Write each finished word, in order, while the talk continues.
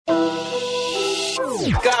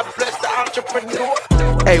God bless the entrepreneur.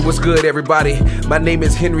 Hey, what's good, everybody? My name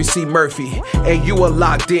is Henry C. Murphy, and you are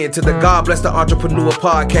locked in to the God Bless the Entrepreneur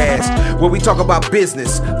podcast, where we talk about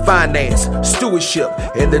business, finance, stewardship,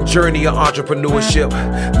 and the journey of entrepreneurship.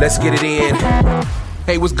 Let's get it in.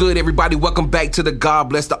 Hey, what's good, everybody? Welcome back to the God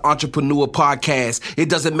Bless the Entrepreneur podcast. It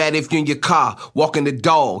doesn't matter if you're in your car, walking the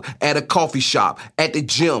dog, at a coffee shop, at the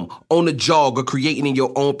gym, on the jog, or creating in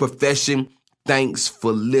your own profession. Thanks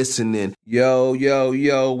for listening. Yo,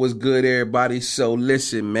 what's good, everybody? So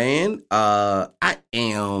listen, man, I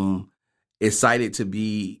am excited to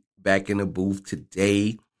be back in the booth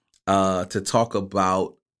today to talk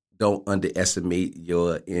about don't underestimate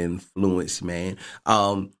your influence, man.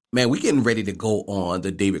 Man, we getting ready to go on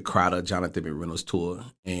the David Crowder, Jonathan McReynolds tour,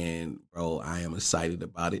 and bro, I am excited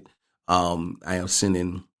about it. I am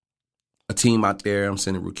sending a team out there. I'm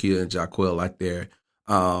sending Rukia and Jaquel out there,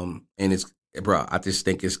 and it's, bro, I just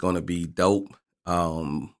think it's gonna be dope.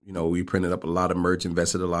 We printed up a lot of merch,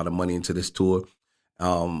 invested a lot of money into this tour.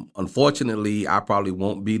 Unfortunately, I probably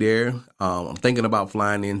won't be there. I'm thinking about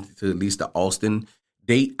flying in to at least the Austin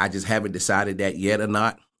date. I just haven't decided that yet or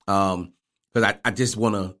not, because I just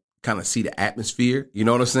want to kind of see the atmosphere. You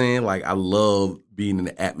know what I'm saying? Like, I love being in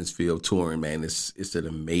the atmosphere of touring, man. It's an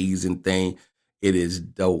amazing thing. It is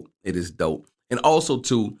dope. It is dope. And also,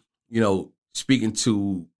 too, speaking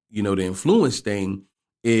to, the influence thing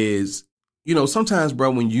is, sometimes,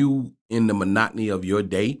 bro, when you in the monotony of your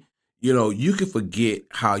day, you can forget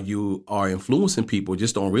how you are influencing people,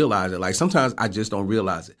 just don't realize it. Like, sometimes I just don't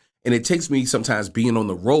realize it. And it takes me sometimes being on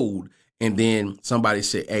the road, and then somebody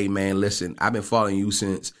say, hey, man, listen, I've been following you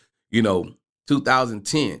since,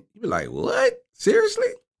 2010. You be like, what? Seriously?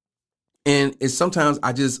 And it's sometimes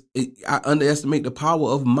I underestimate the power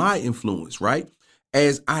of my influence, right?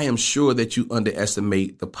 As I am sure that you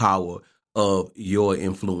underestimate the power of your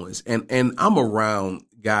influence. And I'm around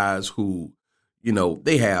guys who,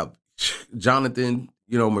 they have Jonathan,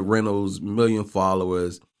 McReynolds, million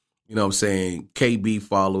followers. You know what I'm saying? KB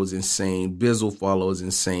follows insane. Bizzle follows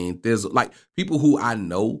insane. There's like people who I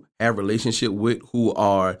know have relationship with who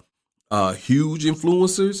are huge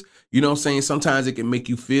influencers. You know what I'm saying? Sometimes it can make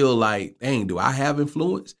you feel like, dang, do I have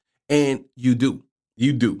influence? And you do.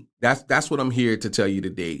 You do. That's what I'm here to tell you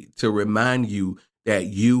today, to remind you that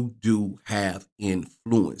you do have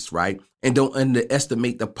influence, right? And don't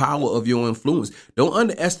underestimate the power of your influence. Don't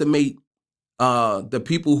underestimate the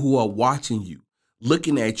people who are watching you,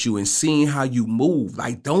 looking at you and seeing how you move.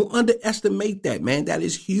 Like, don't underestimate that, man. That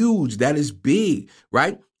is huge. That is big,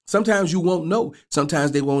 right? Sometimes you won't know.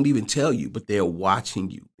 Sometimes they won't even tell you, but they're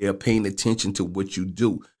watching you. They're paying attention to what you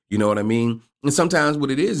do. You know what I mean? And sometimes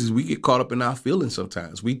what it is we get caught up in our feelings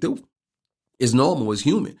sometimes. We do. It's normal. It's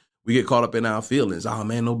human. We get caught up in our feelings. Oh,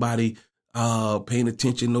 man, nobody paying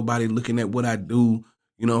attention. Nobody looking at what I do.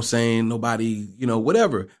 You know what I'm saying? Nobody,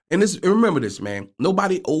 whatever. And remember this, man.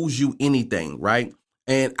 Nobody owes you anything, right?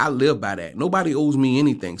 And I live by that. Nobody owes me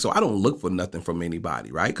anything. So I don't look for nothing from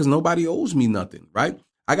anybody, right? Because nobody owes me nothing, right?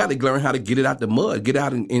 I got to learn how to get it out the mud, get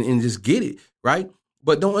out and just get it, right?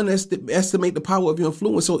 But don't underestimate the power of your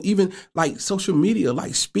influence. So even like social media,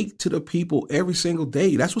 like speak to the people every single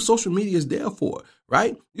day. That's what social media is there for,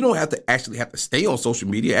 right? You don't have to stay on social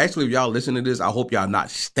media. Actually, if y'all listen to this, I hope y'all not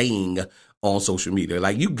staying on social media.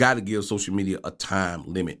 Like, you got to give social media a time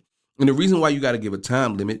limit. And the reason why you got to give a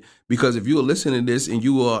time limit, because if you're listening to this and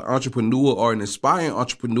you are an entrepreneur or an aspiring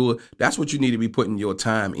entrepreneur, that's what you need to be putting your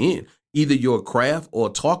time in. Either your craft or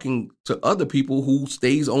talking to other people who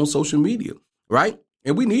stays on social media, right?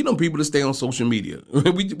 And we need them people to stay on social media.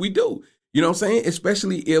 we do. You know what I'm saying?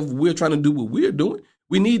 Especially if we're trying to do what we're doing.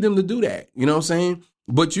 We need them to do that. You know what I'm saying?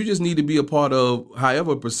 But you just need to be a part of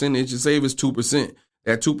however percentage, say if it's 2%,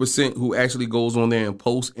 that 2% who actually goes on there and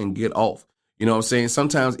posts and get off. You know what I'm saying?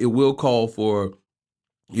 Sometimes it will call for,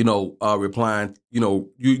 replying. You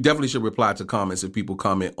definitely should reply to comments if people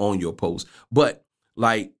comment on your post. But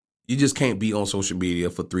like, you just can't be on social media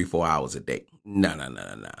for 3-4 hours a day. No.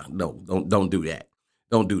 Don't do that.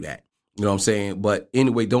 Don't do that. You know what I'm saying? But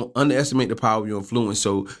anyway, don't underestimate the power of your influence.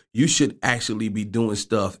 So you should actually be doing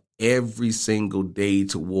stuff every single day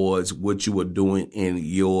towards what you are doing in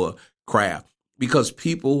your craft, because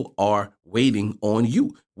people are waiting on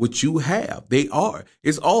you. What you have, they are.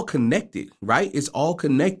 It's all connected, right? It's all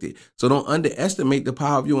connected. So don't underestimate the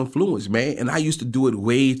power of your influence, man. And I used to do it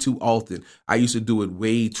way too often. I used to do it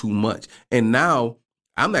way too much. And now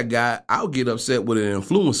I'm that guy. I'll get upset with an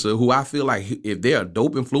influencer who I feel like if they're a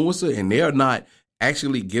dope influencer and they're not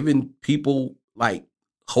actually giving people like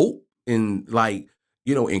hope and like,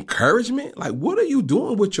 encouragement, like what are you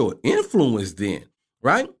doing with your influence then?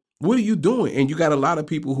 Right? What are you doing? And you got a lot of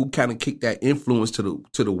people who kind of kick that influence to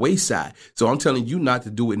the wayside. So I'm telling you not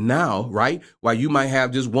to do it now, right? While you might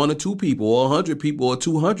have just 1 or 2 people or 100 people or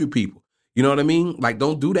 200 people. You know what I mean? Like,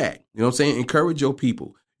 don't do that. You know what I'm saying? Encourage your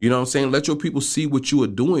people. You know what I'm saying? Let your people see what you are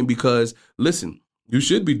doing, because listen, you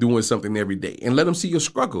should be doing something every day, and let them see your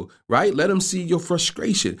struggle, right? Let them see your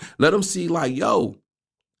frustration. Let them see like, yo,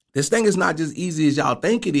 this thing is not just easy as y'all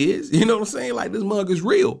think it is. You know what I'm saying? Like, this mug is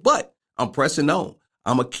real, but I'm pressing on.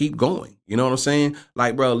 I'm going to keep going. You know what I'm saying?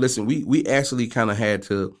 Like, bro, listen, we actually kind of had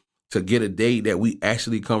to get a day that we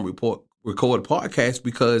actually come record a podcast,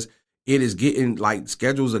 because it is getting, like,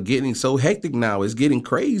 schedules are getting so hectic now. It's getting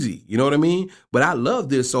crazy. You know what I mean? But I love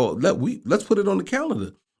this. So let's put it on the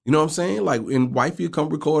calendar. You know what I'm saying? Like, and wifey will come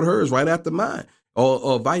record hers right after mine,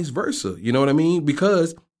 or vice versa. You know what I mean?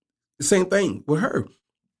 Because the same thing with her.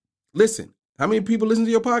 Listen, how many people listen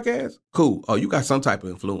to your podcast? Cool. Oh, you got some type of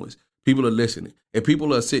influence. People are listening. If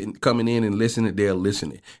people are coming in and listening, they're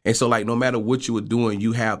listening. And so, like, no matter what you are doing,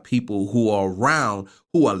 you have people who are around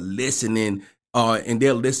who are listening, and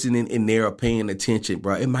they're listening and they're paying attention,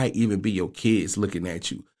 bro. It might even be your kids looking at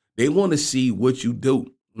you. They want to see what you do.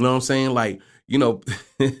 You know what I'm saying? Like, you know,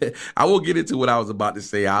 I won't get into what I was about to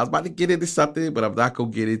say. I was about to get into something, but I'm not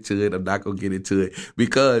going to get into it.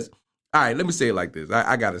 Because, all right, let me say it like this.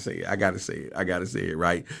 I got to say it,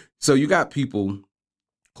 right? So you got people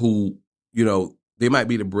who, you know, they might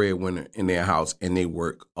be the breadwinner in their house and they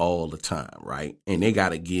work all the time, right? And they got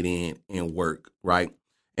to get in and work, right?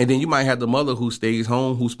 And then you might have the mother who stays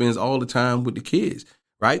home, who spends all the time with the kids,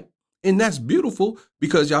 right? And that's beautiful,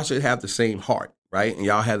 because y'all should have the same heart, right? And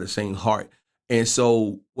y'all have the same heart. And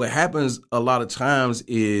so what happens a lot of times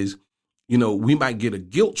is, you know, we might get a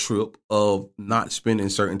guilt trip of not spending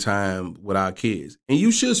certain time with our kids. And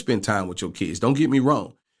you should spend time with your kids. Don't get me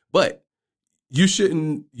wrong. But you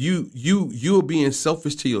shouldn't, you're being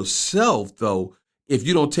selfish to yourself, though, if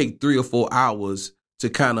you don't take 3 or 4 hours to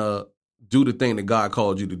kind of do the thing that God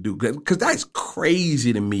called you to do. Because that's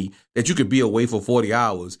crazy to me that you could be away for 40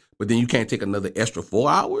 hours, but then you can't take another extra 4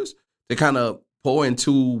 hours to kind of pour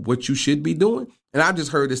into what you should be doing. And I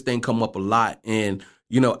just heard this thing come up a lot. And,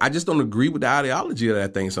 you know, I just don't agree with the ideology of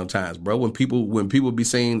that thing sometimes, bro. When people be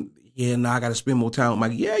saying, yeah, I got to spend more time with my,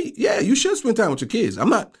 yeah, you should spend time with your kids. I'm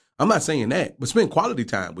not saying that, but spend quality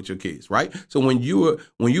time with your kids, right? So when you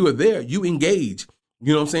are there, you engage.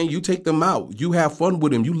 You know what I'm saying? You take them out. You have fun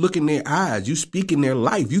with them. You look in their eyes. You speak in their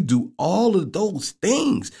life. You do all of those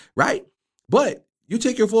things, right? But you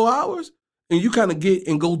take your 4 hours and you kind of get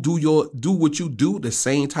and go do what you do the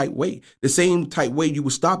same type way. The same type way you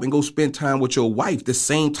would stop and go spend time with your wife. The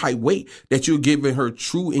same type way that you're giving her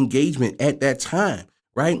true engagement at that time,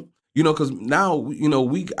 right? You know, because now, you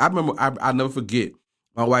know, I remember, I never forget,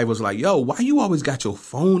 my wife was like, yo, why you always got your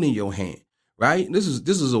phone in your hand, right? This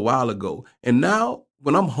is a while ago. And now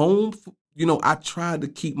when I'm home, you know, I try to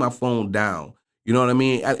keep my phone down. You know what I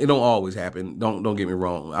mean? It don't always happen. Don't get me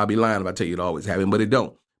wrong. I'll be lying if I tell you it always happen, but it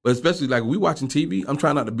don't. But especially like we watching TV, I'm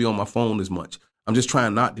trying not to be on my phone as much. I'm just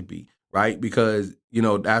trying not to be, right? Because, you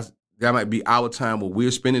know, that might be our time where we're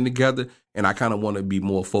spending together, and I kind of want to be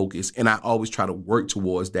more focused. And I always try to work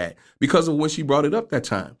towards that because of when she brought it up that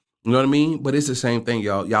time. You know what I mean? But it's the same thing,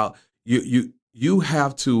 y'all. You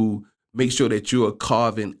have to make sure that you are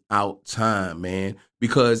carving out time, man,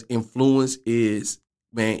 because influence is,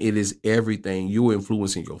 man, it is everything. You're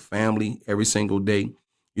influencing your family every single day.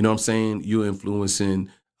 You know what I'm saying? You're influencing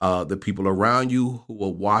the people around you who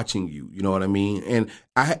are watching you. You know what I mean? And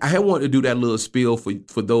I wanted to do that little spiel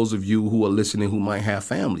for those of you who are listening who might have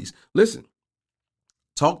families. Listen,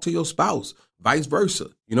 talk to your spouse, vice versa.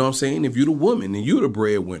 You know what I'm saying? If you're the woman and you're the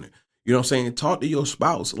breadwinner, you know what I'm saying? Talk to your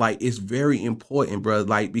spouse. Like, it's very important, bro.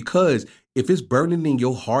 Like, because if it's burning in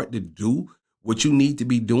your heart to do what you need to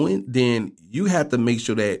be doing, then you have to make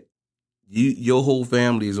sure that your whole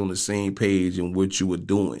family is on the same page in what you are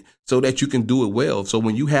doing so that you can do it well. So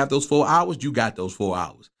when you have those 4 hours, you got those 4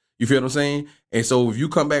 hours. You feel what I'm saying? And so if you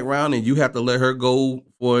come back around and you have to let her go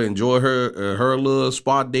for enjoy her little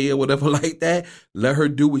spa day or whatever like that, let her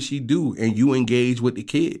do what she do and you engage with the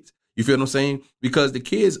kids. You feel what I'm saying? Because the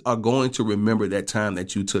kids are going to remember that time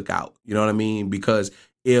that you took out. You know what I mean? Because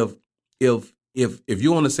if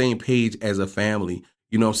you're on the same page as a family,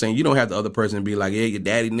 you know what I'm saying? You don't have the other person be like, yeah, your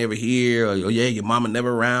daddy never here, or yeah, your mama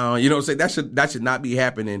never around. You know what I'm saying? That should not be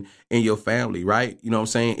happening in your family, right? You know what I'm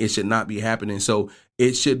saying? It should not be happening. So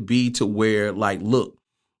it should be to where, like, look,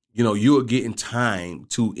 you're getting time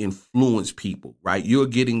to influence people, right? You're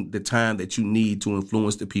getting the time that you need to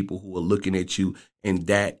influence the people who are looking at you, and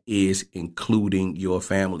that is including your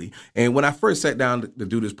family. And when I first sat down to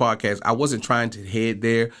do this podcast, I wasn't trying to head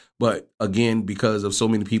there, but again, because of so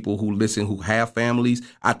many people who listen who have families,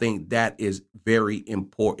 I think that is very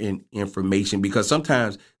important information, because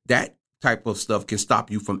sometimes that type of stuff can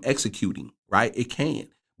stop you from executing, right? It can.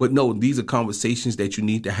 But no, these are conversations that you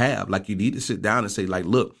need to have. Like, you need to sit down and say, like,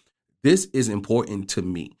 look, this is important to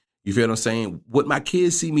me. You feel what I'm saying? What my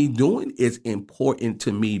kids see me doing is important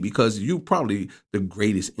to me, because you're probably the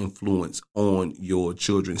greatest influence on your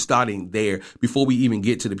children, starting there before we even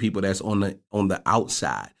get to the people that's on the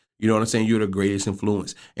outside. You know what I'm saying? You're the greatest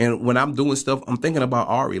influence. And when I'm doing stuff, I'm thinking about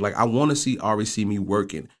Ari. Like, I want to see Ari see me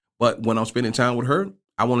working. But when I'm spending time with her,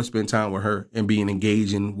 I want to spend time with her and being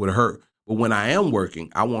engaging with her. But when I am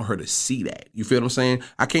working, I want her to see that. You feel what I'm saying?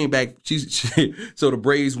 I came back. So the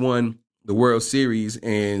Braves won the World Series,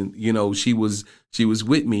 and she was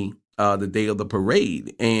with me the day of the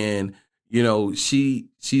parade, and she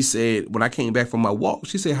said, when I came back from my walk,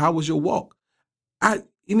 she said, "How was your walk?" And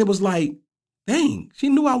it was like, dang, she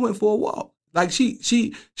knew I went for a walk. Like,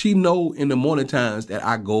 she know in the morning times that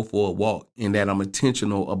I go for a walk and that I'm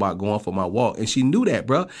intentional about going for my walk, and she knew that,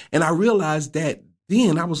 bro. And I realized that.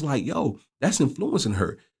 Then I was like, yo, that's influencing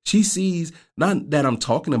her. She sees not that I'm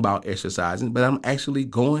talking about exercising, but I'm actually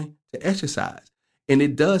going to exercise. And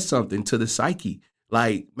it does something to the psyche.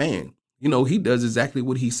 Like, man, he does exactly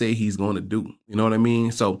what he said he's going to do. You know what I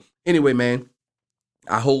mean? So anyway, man,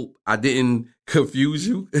 I hope I didn't confuse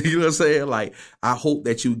you. You know what I'm saying? Like, I hope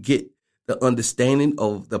that you get the understanding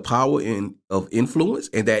of the power of influence,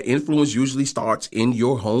 and that influence usually starts in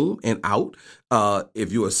your home and out.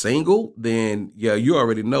 If you're single, then yeah, you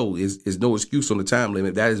already know is no excuse on the time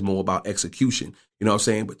limit. That is more about execution. You know what I'm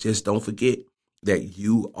saying? But just don't forget that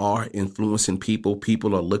you are influencing people.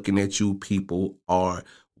 People are looking at you. People are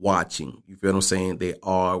watching. You feel what I'm saying? They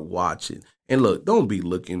are watching. And look, don't be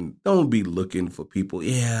looking for people.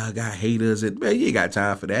 Yeah, I got haters. Man, you ain't got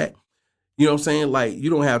time for that. You know what I'm saying? Like, you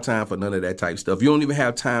don't have time for none of that type of stuff. You don't even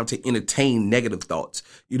have time to entertain negative thoughts.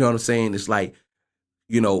 You know what I'm saying? It's like,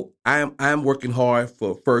 I'm working hard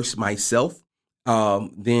for first myself,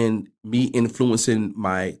 then me influencing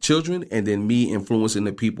my children, and then me influencing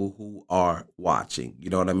the people who are watching. You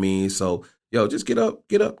know what I mean? So, yo, just get up,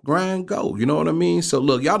 grind, go. You know what I mean? So,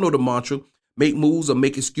 look, y'all know the mantra. Make moves or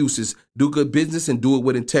make excuses. Do good business and do it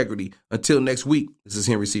with integrity. Until next week, this is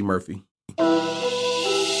Henry C. Murphy.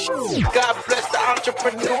 God bless the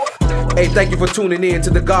entrepreneur. Hey, thank you for tuning in to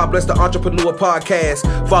the God Bless the Entrepreneur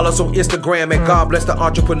podcast. Follow us on Instagram at God Bless the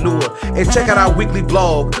Entrepreneur. And check out our weekly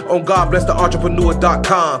blog on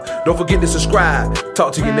GodBlessTheEntrepreneur.com. Don't forget to subscribe.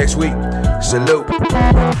 Talk to you next week. Salute.